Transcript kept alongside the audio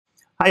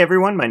Hi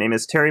everyone, my name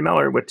is Terry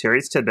Miller with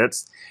Terry's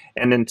Tidbits,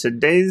 and in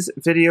today's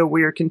video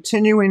we are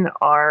continuing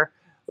our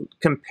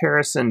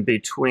comparison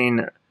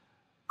between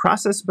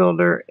Process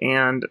Builder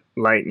and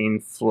Lightning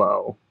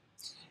Flow.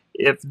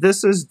 If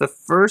this is the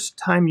first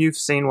time you've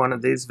seen one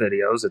of these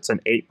videos, it's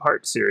an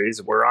 8-part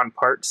series. We're on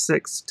part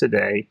 6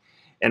 today,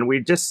 and we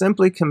just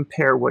simply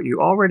compare what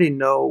you already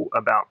know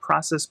about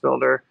Process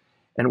Builder,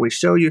 and we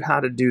show you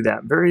how to do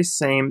that very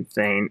same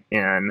thing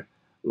in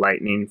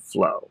Lightning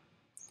Flow.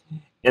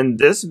 In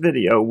this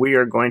video, we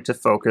are going to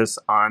focus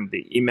on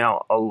the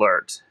email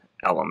alert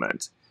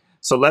element.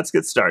 So let's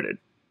get started.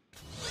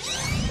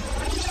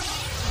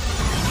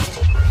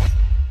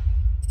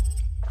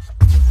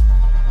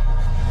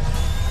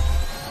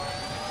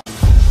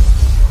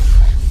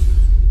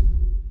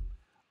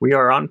 We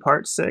are on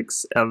part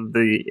 6 of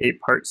the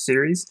 8-part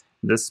series.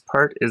 This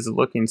part is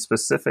looking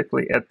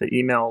specifically at the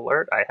email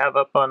alert. I have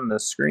up on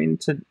the screen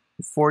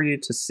for you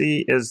to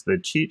see is the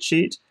cheat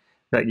sheet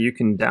that you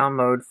can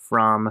download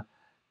from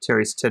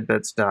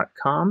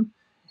terrystidbits.com,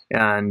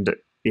 and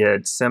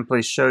it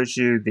simply shows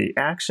you the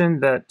action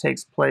that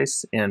takes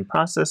place in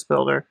Process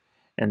Builder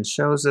and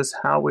shows us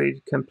how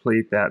we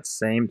complete that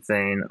same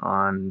thing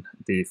on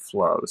the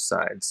Flow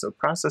side. So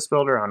Process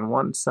Builder on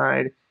one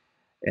side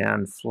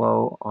and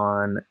Flow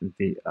on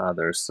the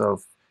other.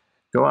 So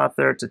go out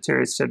there to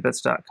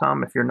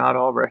terrystidbits.com if you're not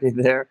already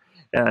there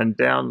and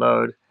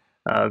download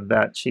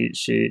that cheat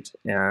sheet,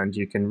 and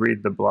you can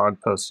read the blog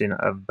posting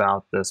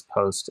about this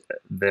post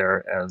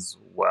there as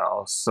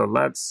well. So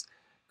let's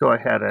go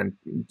ahead and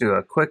do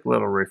a quick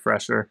little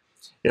refresher.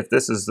 If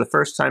this is the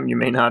first time, you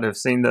may not have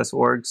seen this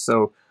org.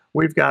 So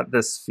we've got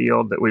this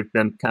field that we've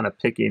been kind of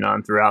picking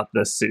on throughout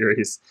this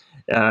series,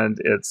 and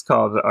it's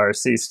called our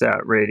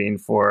CSTAT rating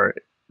for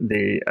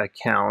the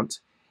account.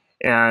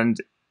 And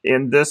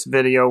in this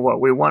video, what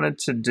we wanted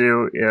to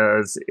do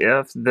is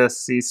if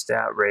this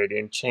CSTAT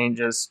rating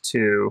changes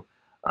to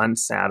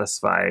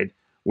unsatisfied,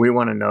 we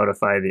want to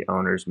notify the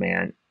owner's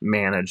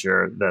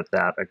manager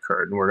that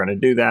occurred. And we're going to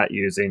do that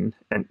using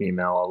an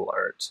email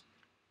alert.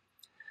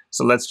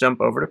 So let's jump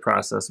over to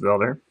Process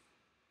Builder.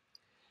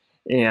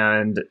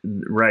 And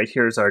right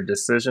here's our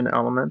decision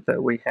element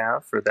that we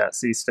have for that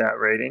CSTAT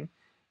rating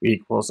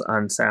equals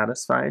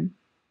unsatisfied.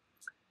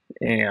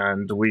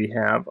 And we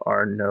have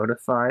our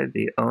notify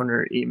the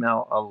owner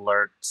email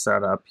alert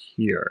set up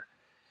here.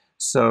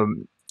 So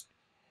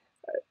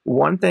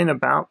one thing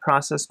about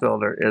Process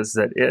Builder is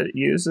that it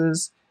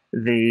uses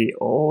the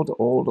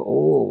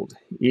old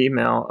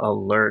email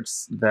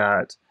alerts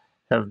that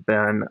have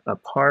been a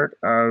part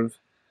of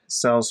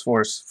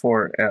Salesforce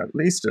for at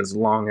least as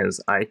long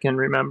as I can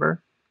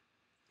remember.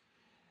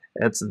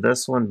 It's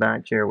this one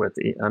back here with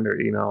the under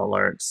email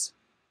alerts.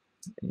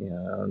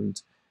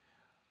 And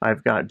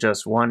I've got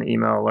just one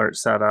email alert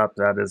set up.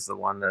 That is the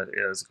one that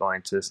is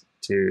going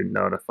to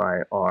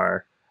notify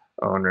our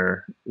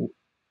owner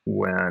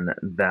when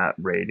that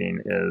rating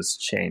is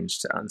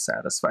changed to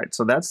unsatisfied.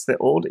 So that's the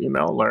old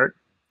email alert.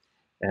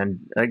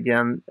 And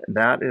again,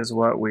 that is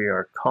what we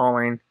are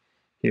calling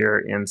here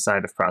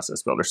inside of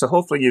Process Builder. So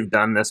hopefully you've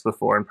done this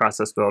before in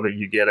Process Builder,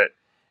 you get it,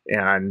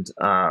 and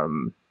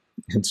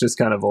it's just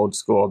kind of old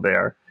school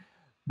there.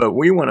 But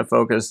we want to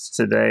focus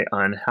today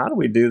on how do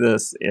we do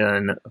this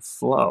in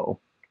Flow.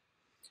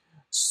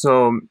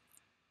 So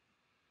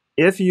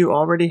if you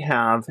already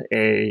have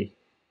a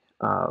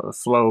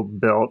flow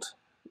built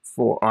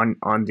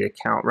on the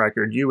account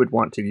record, you would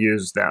want to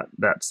use that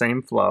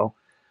same flow.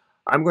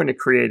 I'm going to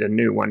create a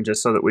new one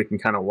just so that we can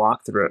kind of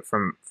walk through it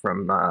from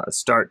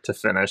start to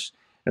finish.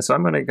 And so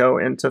I'm going to go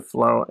into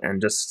Flow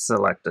and just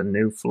select a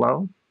new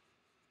flow.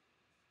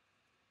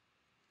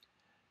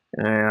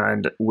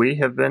 And we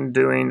have been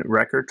doing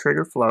record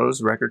trigger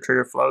flows. Record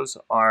trigger flows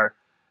are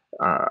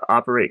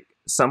operate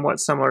somewhat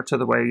similar to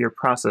the way your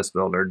Process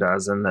Builder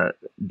does, in that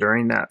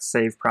during that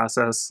save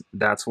process,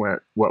 that's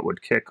what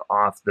would kick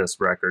off this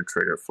record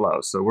trigger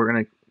flow. So we're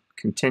going to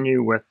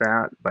continue with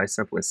that by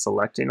simply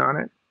selecting on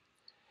it.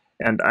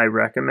 And I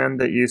recommend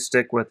that you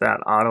stick with that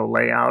auto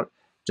layout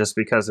just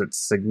because it's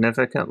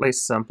significantly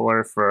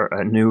simpler for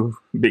a new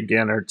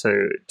beginner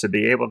to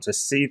be able to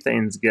see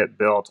things get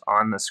built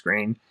on the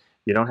screen.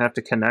 You don't have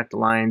to connect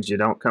lines. You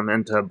don't come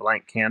into a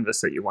blank canvas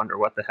that you wonder,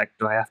 what the heck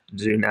do I have to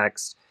do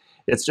next?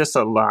 It's just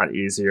a lot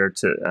easier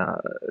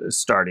to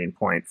starting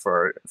point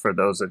for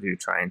those of you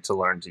trying to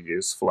learn to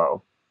use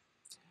Flow.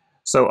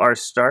 So our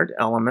start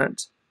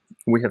element,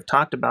 we have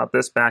talked about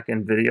this back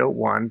in video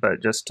 1,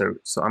 but so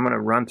I'm going to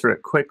run through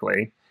it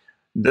quickly.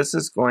 This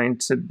is going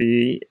to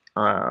be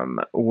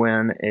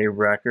when a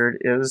record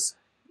is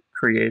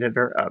created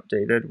or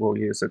updated. We'll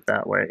use it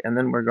that way. And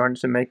then we're going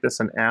to make this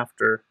an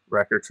after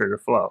record trigger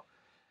flow.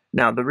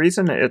 Now, the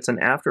reason it's an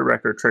after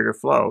record trigger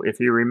flow,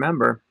 if you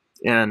remember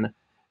in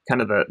kind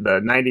of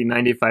the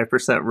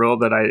 90-95% rule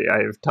that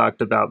I've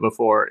talked about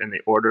before in the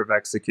order of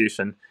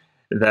execution,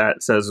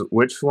 that says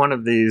which one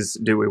of these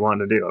do we want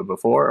to do, a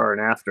before or an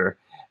after.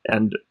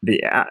 And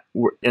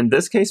in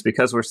this case,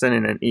 because we're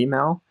sending an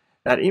email,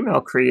 that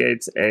email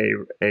creates a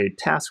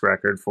task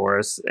record for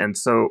us. And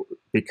so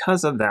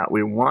because of that,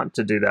 we want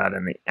to do that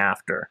in the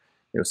after.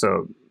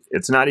 So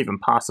it's not even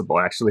possible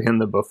actually in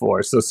the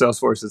before. So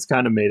Salesforce has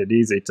kind of made it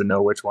easy to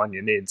know which one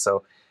you need.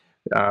 So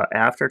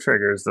after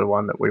trigger is the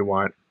one that we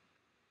want.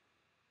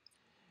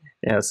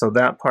 Yeah, so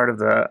that part of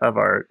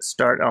our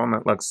start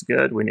element looks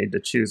good. We need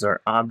to choose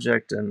our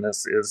object, and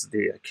this is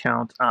the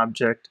account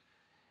object.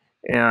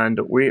 And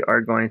we are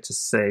going to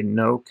say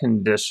no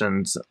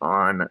conditions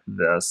on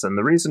this. And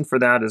the reason for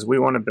that is we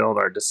want to build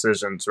our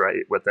decisions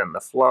right within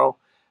the flow.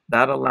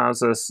 That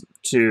allows us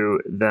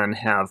to then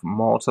have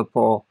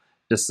multiple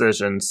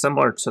decisions,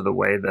 similar to the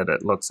way that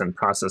it looks in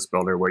Process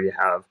Builder, where you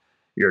have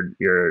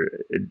your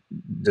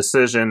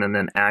decision and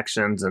then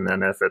actions, and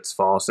then if it's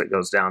false, it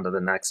goes down to the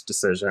next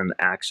decision,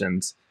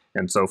 actions,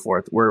 and so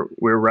forth. We're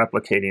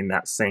replicating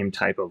that same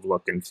type of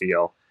look and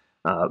feel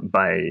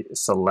by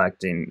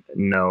selecting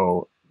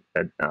no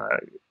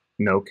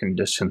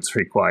conditions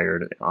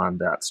required on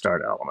that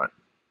start element.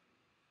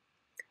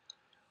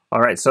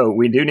 All right, so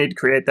we do need to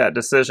create that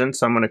decision,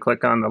 so I'm going to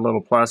click on the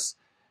little plus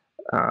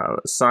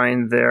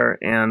sign there,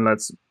 and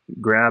let's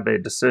grab a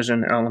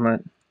decision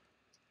element.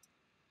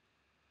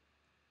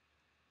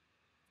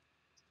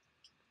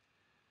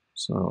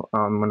 So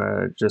I'm going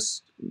to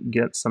just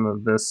get some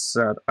of this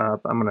set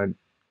up. I'm going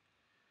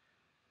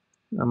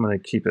to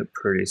keep it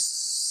pretty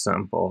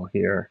simple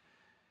here.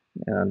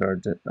 And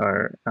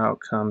our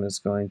outcome is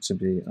going to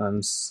be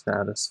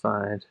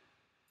unsatisfied.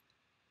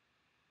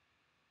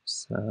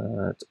 Satisfied.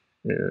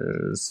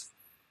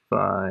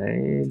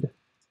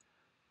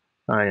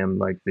 I am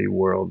like the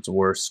world's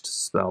worst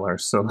speller,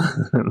 so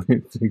let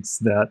me fix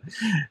that.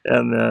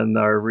 And then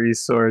our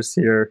resource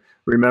here,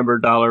 remember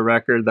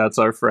 $record, that's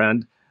our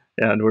friend.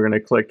 And we're going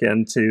to click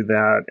into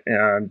that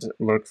and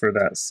look for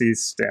that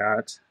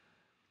CSTAT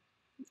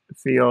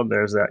field.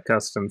 There's that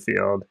custom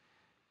field,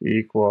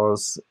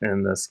 equals,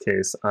 in this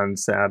case,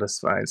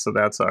 unsatisfied. So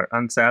that's our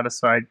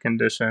unsatisfied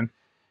condition.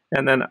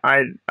 And then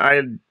I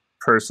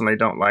personally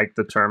don't like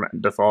the term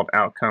default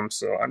outcome,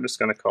 so I'm just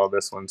going to call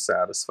this one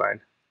satisfied.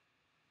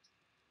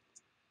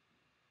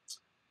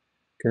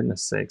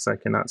 Goodness sakes, I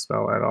cannot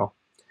spell at all.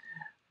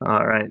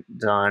 All right,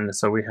 done.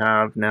 So we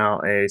have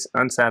now a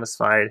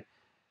unsatisfied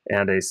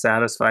and a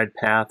satisfied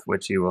path,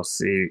 which you will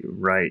see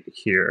right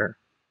here.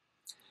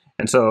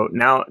 And so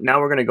now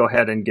we're going to go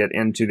ahead and get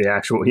into the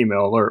actual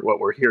email alert, what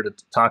we're here to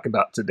talk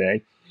about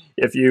today.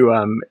 If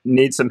you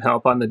need some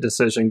help on the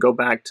decision, go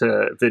back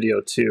to video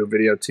 2.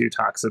 Video 2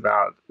 talks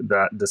about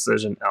that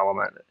decision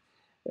element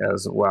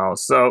as well.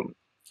 So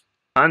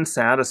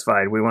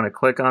unsatisfied, we want to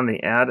click on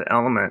the add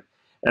element,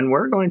 and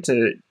we're going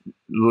to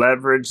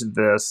leverage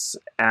this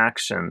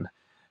action.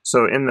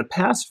 So in the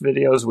past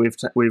videos, we've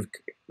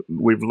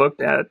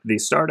looked at the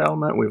start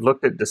element, we've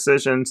looked at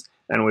decisions,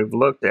 and we've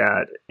looked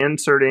at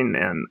inserting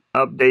and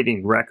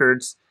updating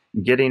records,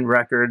 getting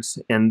records.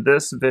 In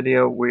this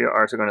video, we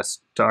are going to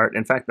start,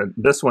 in fact,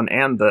 this one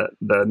and the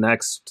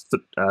next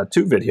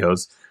 2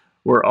 videos,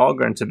 we're all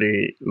going to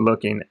be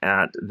looking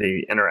at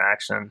the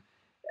interaction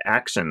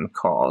action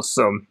calls.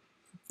 So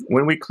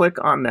when we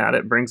click on that,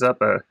 it brings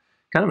up a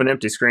kind of an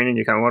empty screen, and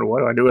you kind of wonder,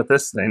 what do I do with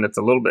this thing? It's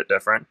a little bit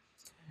different.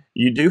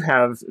 You do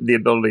have the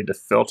ability to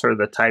filter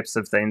the types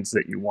of things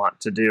that you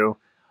want to do.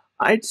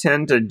 I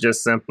tend to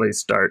just simply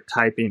start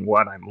typing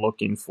what I'm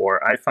looking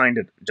for. I find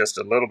it just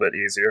a little bit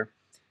easier.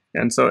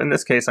 And so in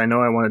this case, I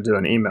know I want to do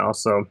an email,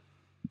 so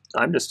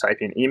I'm just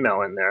typing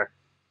email in there.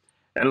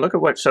 And look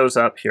at what shows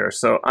up here.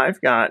 So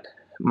I've got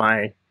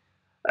my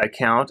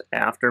account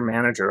after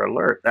manager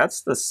alert.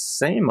 That's the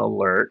same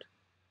alert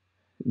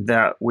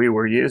that we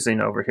were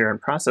using over here in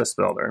Process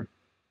Builder.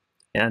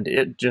 And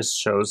it just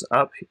shows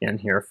up in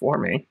here for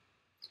me.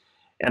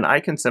 And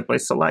I can simply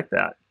select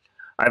that.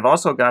 I've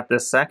also got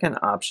this second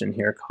option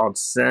here called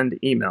send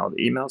email.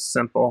 The email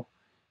simple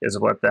is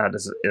what that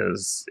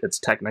is its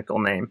technical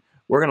name.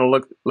 We're going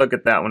to look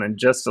at that one in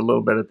just a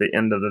little bit at the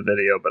end of the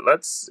video, but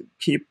let's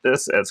keep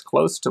this as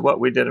close to what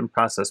we did in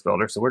Process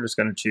Builder. So we're just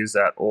going to choose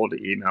that old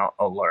email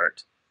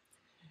alert.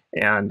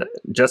 And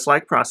just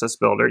like Process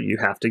Builder, you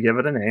have to give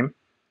it a name.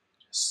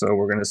 So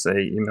we're going to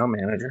say email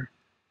manager.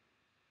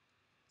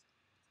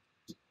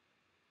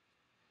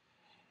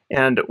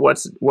 And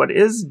what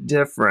is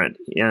different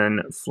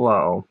in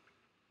Flow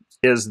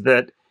is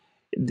that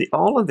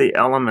all of the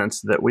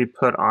elements that we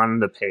put on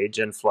the page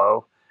in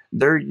Flow,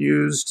 they're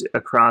used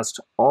across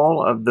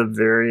all of the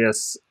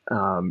various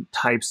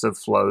types of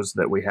flows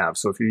that we have.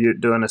 So if you're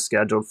doing a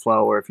scheduled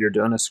flow or if you're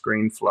doing a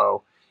screen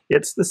flow,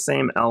 it's the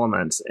same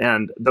elements,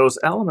 and those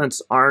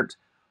elements aren't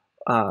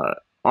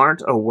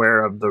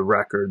aware of the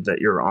record that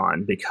you're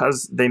on,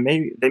 because they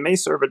may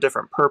serve a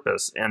different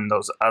purpose in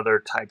those other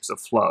types of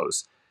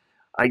flows.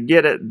 I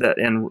get it that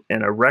in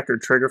a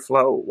record trigger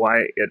flow,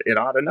 why it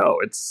ought to know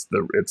it's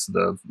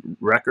the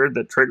record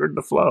that triggered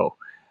the flow.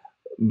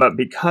 But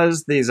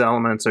because these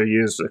elements are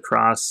used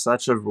across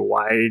such a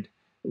wide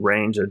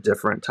range of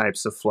different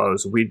types of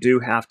flows, we do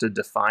have to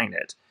define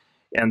it.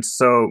 And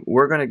so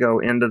we're going to go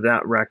into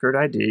that record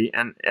ID,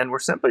 and we're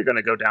simply going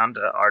to go down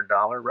to our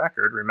dollar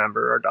record.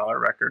 Remember, our dollar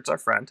record's our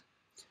friend.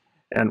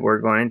 And we're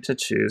going to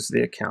choose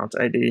the account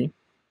ID.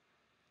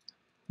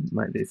 It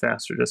might be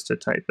faster just to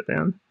type it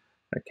in.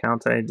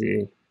 Account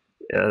ID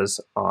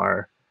is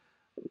our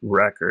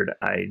record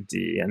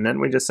ID. And then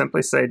we just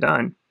simply say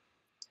done.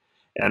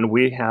 And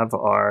we have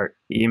our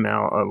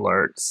email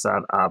alert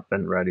set up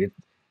and ready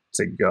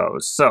to go.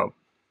 So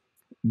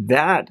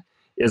that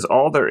is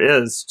all there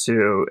is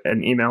to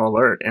an email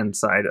alert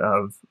inside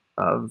of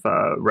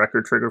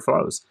record trigger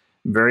flows.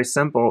 Very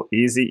simple,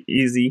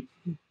 easy,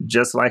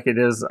 just like it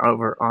is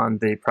over on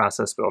the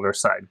process builder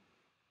side.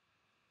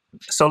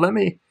 So let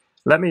me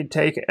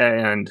take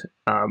and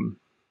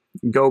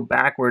go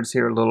backwards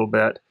here a little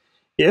bit.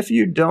 If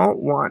you don't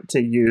want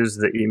to use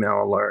the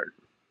email alert,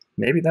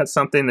 maybe that's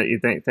something that you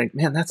think,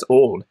 man, that's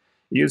old.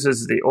 It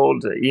uses the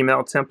old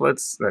email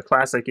templates, the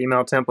classic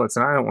email templates,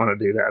 and I don't want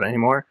to do that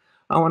anymore.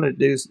 I want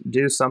to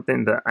do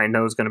something that I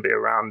know is going to be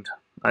around.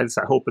 I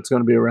hope it's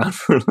going to be around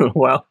for a little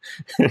while.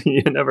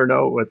 You never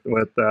know with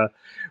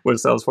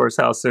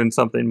Salesforce how soon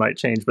something might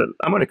change. But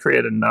I'm going to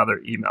create another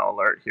email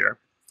alert here.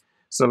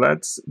 So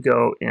let's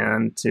go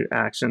into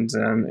Actions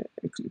and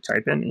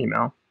type in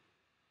email.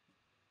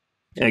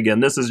 And again,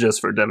 this is just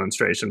for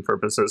demonstration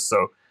purposes.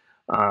 So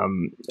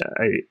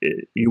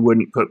you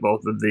wouldn't put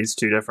both of these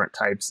two different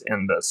types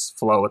in this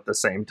flow at the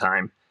same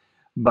time.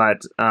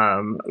 But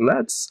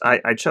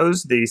I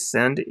chose the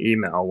send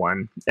email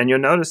one, and you'll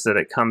notice that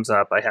it comes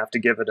up. I have to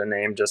give it a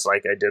name just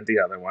like I did the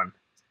other one.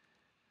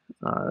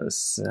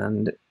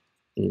 Send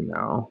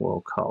email,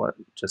 we'll call it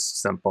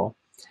just simple.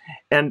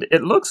 And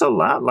it looks a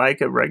lot like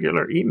a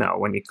regular email.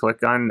 When you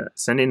click on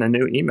sending a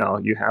new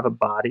email, you have a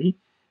body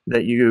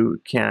that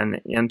you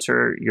can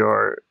enter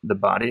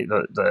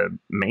the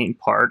main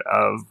part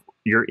of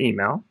your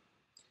email.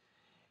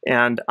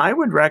 And I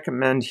would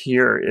recommend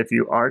here, if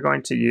you are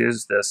going to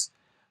use this,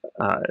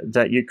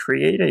 that you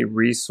create a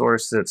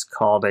resource that's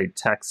called a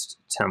text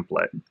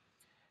template.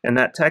 And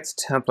that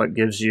text template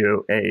gives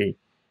you a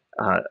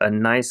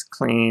nice,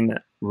 clean,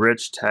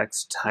 rich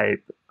text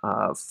type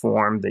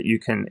form that you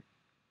can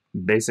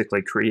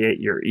basically create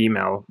your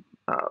email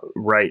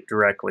right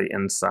directly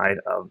inside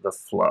of the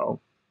flow.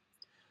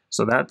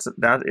 So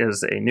that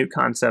is a new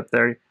concept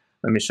there.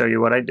 Let me show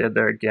you what I did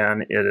there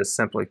again. It is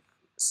simply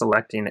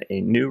selecting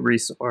a new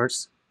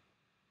resource,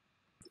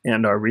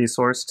 and our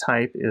resource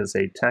type is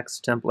a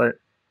text template,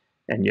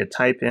 and you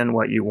type in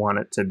what you want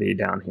it to be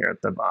down here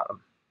at the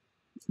bottom.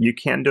 You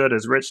can do it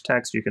as rich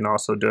text. You can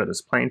also do it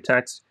as plain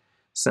text,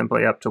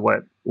 simply up to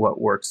what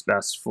works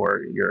best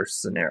for your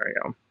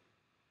scenario.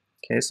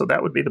 Okay, so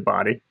that would be the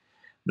body.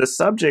 The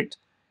subject,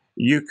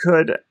 you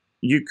could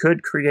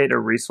create a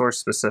resource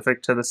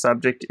specific to the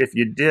subject. If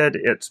you did,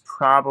 it's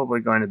probably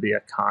going to be a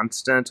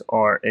constant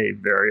or a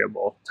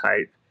variable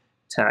type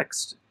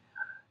text.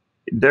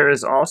 There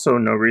is also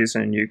no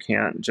reason you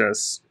can't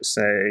just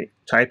say,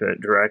 type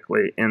it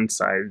directly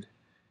inside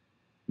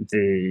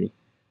the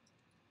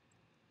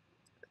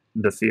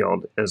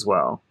field as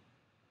well.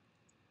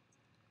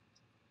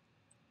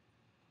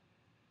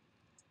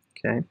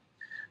 Okay,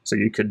 so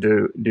you could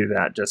do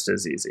that just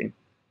as easy.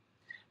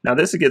 Now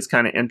this gets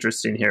kind of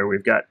interesting here.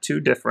 We've got two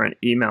different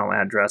email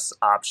address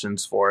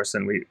options for us,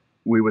 and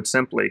we would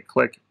simply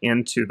click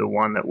into the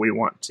one that we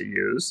want to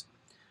use.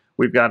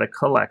 We've got a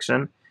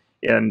collection,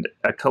 and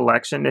a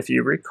collection, if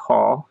you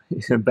recall,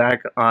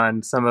 back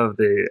on some of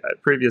the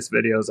previous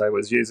videos, I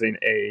was using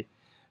a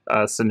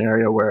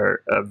scenario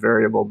where a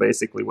variable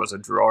basically was a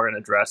drawer in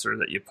a dresser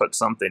that you put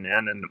something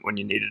in, and when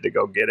you needed to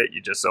go get it,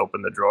 you just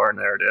open the drawer and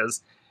there it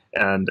is.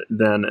 And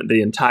then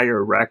the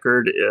entire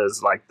record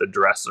is like the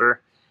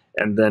dresser.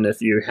 And then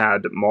if you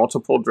had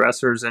multiple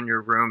dressers in your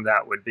room,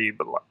 that would be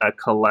a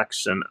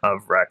collection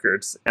of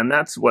records. And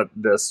that's what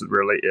this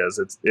really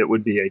is. It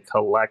would be a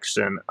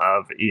collection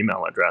of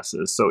email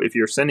addresses. So if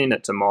you're sending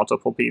it to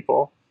multiple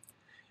people,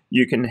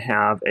 you can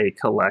have a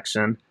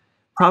collection,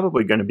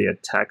 probably going to be a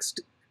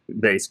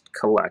text-based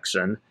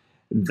collection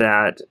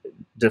that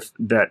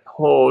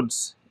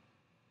holds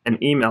an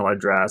email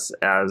address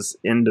as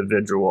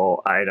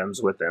individual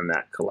items within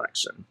that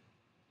collection.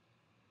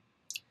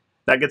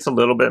 That gets a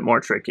little bit more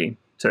tricky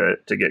to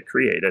get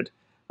created,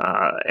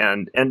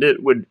 and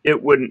it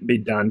wouldn't be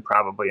done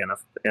probably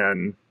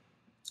in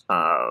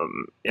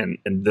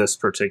this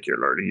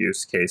particular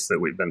use case that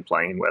we've been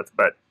playing with,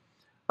 but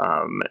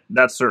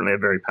that's certainly a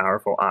very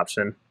powerful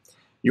option.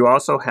 You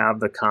also have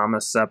the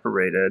comma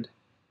separated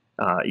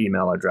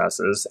email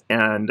addresses,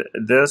 and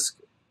this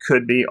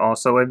could be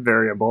also a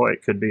variable.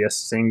 It could be a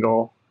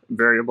single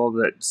variable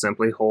that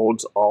simply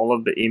holds all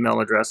of the email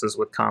addresses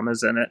with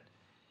commas in it.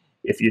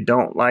 If you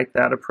don't like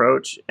that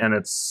approach and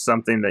it's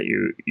something that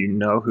you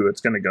know who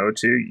it's going to go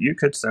to, you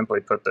could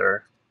simply put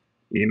their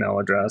email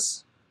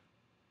address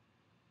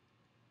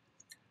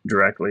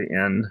directly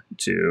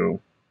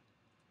into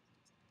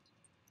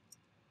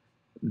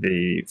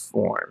the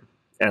form,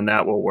 and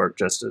that will work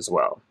just as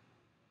well.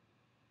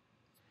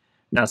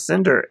 Now,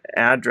 sender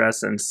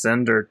address and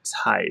sender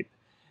type.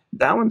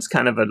 that one's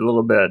kind of a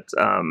little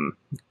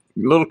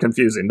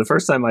confusing. The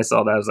first time I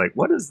saw that, I was like,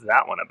 what is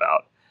that one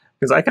about?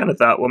 Because I kind of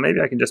thought, well,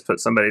 maybe I can just put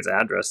somebody's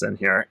address in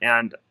here.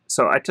 And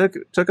so I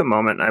took a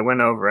moment and I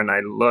went over and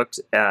I looked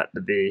at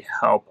the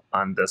help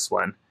on this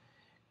one.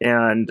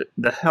 And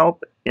the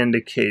help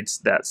indicates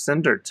that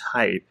sender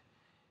type,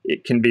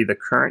 it can be the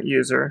current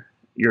user,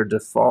 your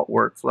default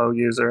workflow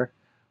user,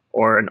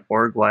 or an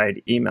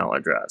org-wide email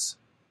address.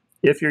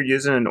 If you're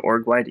using an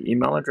org-wide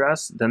email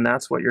address, then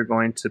that's what you're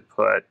going to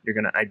put. You're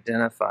going to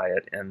identify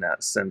it in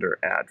that sender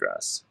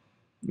address.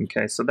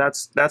 Okay, so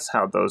that's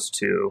how those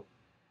two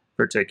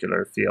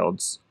particular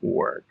fields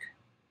work.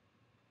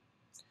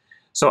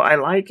 So I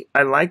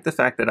like the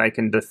fact that I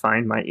can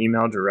define my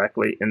email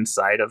directly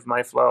inside of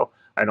my flow.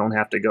 I don't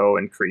have to go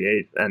and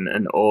create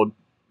an old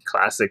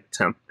classic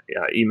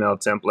email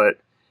template.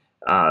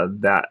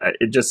 That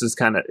it just is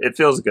it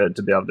feels good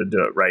to be able to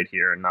do it right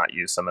here and not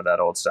use some of that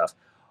old stuff.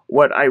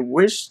 What I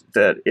wish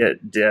that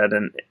it did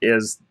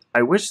is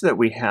I wish that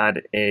we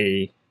had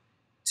a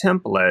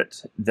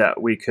template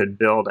that we could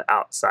build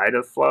outside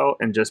of Flow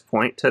and just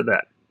point to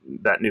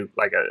that new,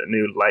 like a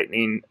new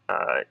Lightning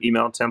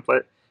email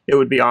template. It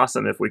would be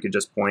awesome if we could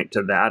just point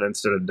to that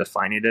instead of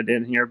defining it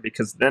in here,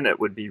 because then it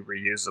would be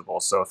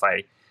reusable. So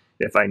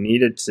if I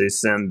needed to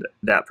send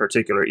that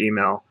particular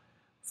email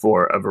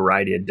for a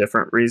variety of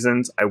different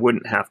reasons, I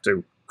wouldn't have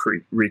to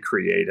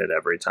recreate it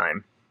every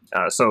time.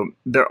 So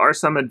there are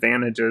some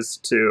advantages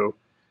to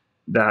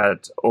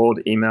that old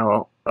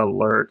email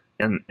alert,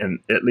 and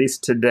at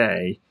least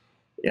today,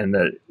 in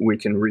that we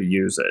can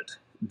reuse it.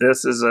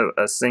 This is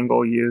a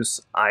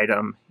single-use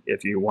item.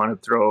 If you want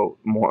to throw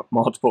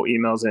multiple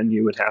emails in,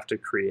 you would have to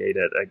create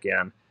it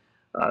again.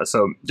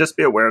 So just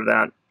be aware of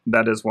that.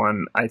 That is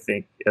one I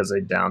think is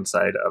a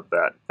downside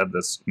of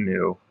this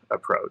new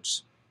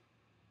approach.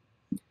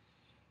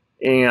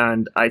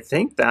 And I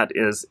think that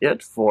is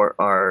it for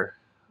our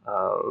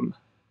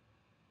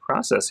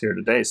process here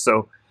today.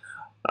 So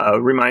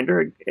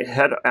reminder,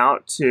 head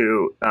out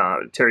to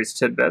Terry's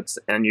Tidbits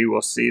and you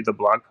will see the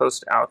blog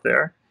post out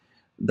there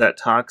that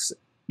talks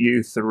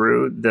you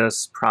through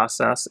this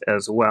process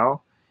as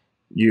well.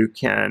 You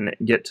can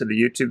get to the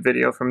YouTube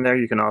video from there.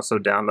 You can also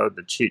download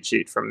the cheat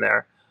sheet from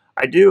there.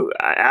 I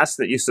ask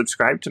that you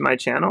subscribe to my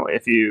channel.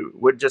 If you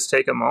would just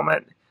take a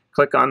moment,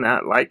 click on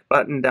that like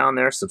button down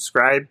there,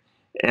 subscribe,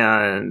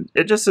 and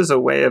it just is a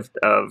way of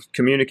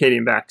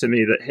communicating back to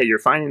me that, hey, you're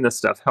finding this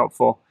stuff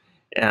helpful,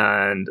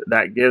 and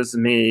that gives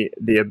me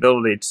the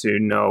ability to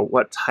know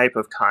what type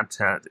of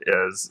content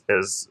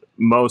is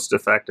most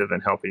effective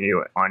in helping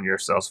you on your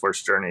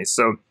Salesforce journey.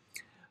 So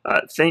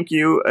thank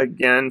you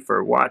again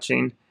for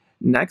watching.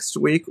 Next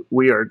week,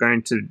 we are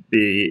going to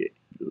be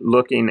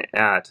looking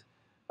at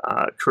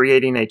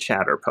creating a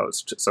chatter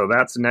post. So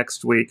that's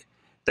next week.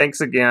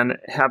 Thanks again.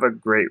 Have a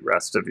great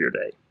rest of your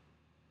day.